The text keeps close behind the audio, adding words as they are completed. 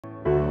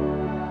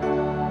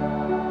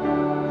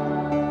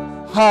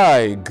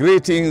Hi,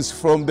 greetings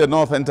from the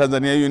Northern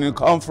Tanzania Union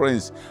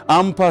Conference.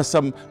 I'm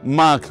Pastor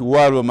Mark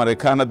Walwa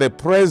Malekana, the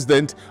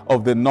president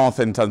of the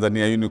Northern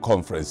Tanzania Union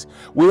Conference.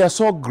 We are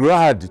so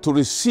glad to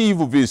receive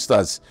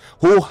visitors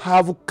who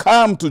have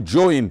come to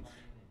join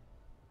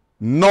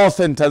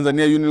Northern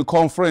Tanzania Union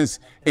Conference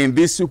in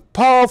this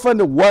powerful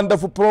and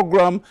wonderful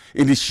program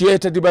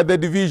initiated by the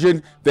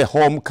division, the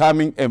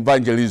Homecoming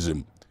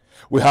Evangelism.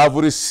 We have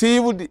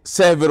received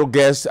several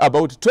guests,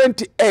 about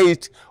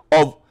 28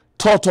 of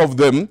total of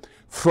them,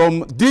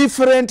 from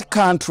different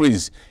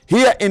countries.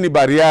 Here in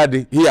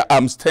Bariadi, here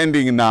I'm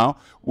standing now,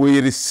 we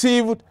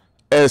received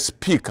a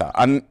speaker,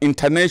 an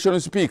international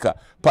speaker,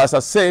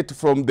 Pastor Seth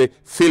from the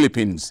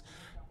Philippines.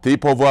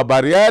 People of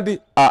Bariadi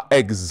are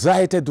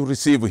excited to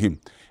receive him.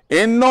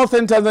 In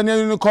Northern Tanzania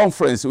Union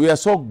Conference, we are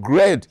so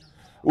great,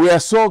 we are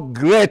so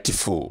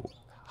grateful,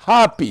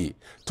 happy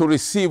to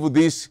receive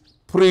these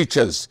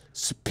preachers,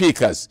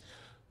 speakers.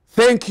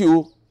 Thank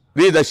you,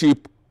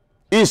 leadership,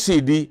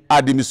 ECD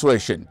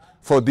administration,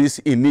 for this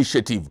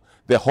initiative.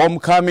 The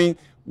homecoming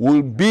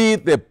will be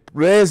the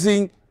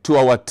blessing to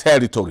our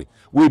territory.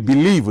 We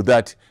believe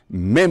that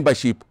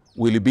membership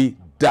will be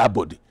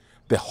doubled.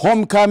 The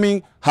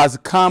homecoming has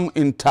come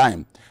in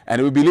time,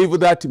 and we believe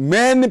that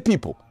many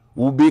people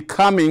will be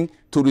coming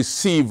to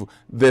receive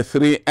the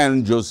three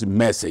angels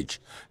message.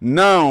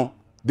 Now,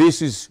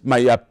 this is my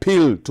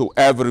appeal to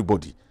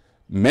everybody,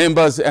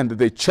 members and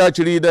the church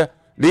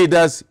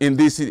leaders in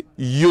this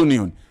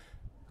union.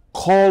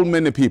 Call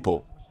many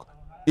people.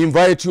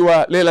 Invite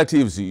your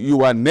relatives,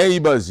 your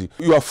neighbors,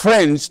 your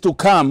friends to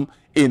come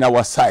in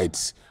our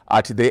sites.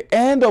 At the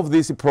end of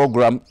this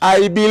program,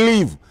 I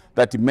believe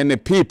that many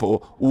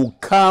people will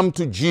come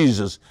to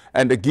Jesus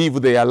and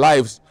give their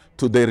lives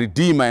to the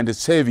Redeemer and the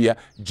Savior,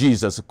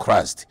 Jesus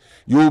Christ.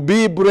 You will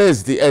be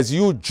blessed as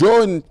you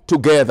join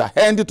together,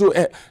 hand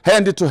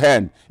to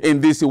hand, in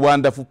this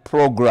wonderful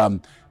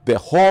program. The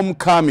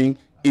homecoming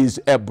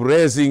is a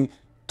blessing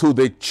to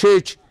the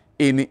church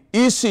in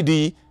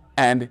ECD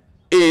and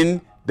in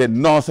the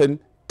Northern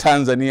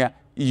Tanzania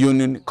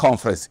Union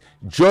Conference.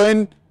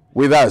 Join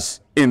with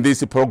us in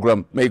this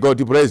program. May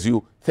God bless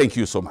you. Thank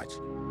you so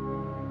much.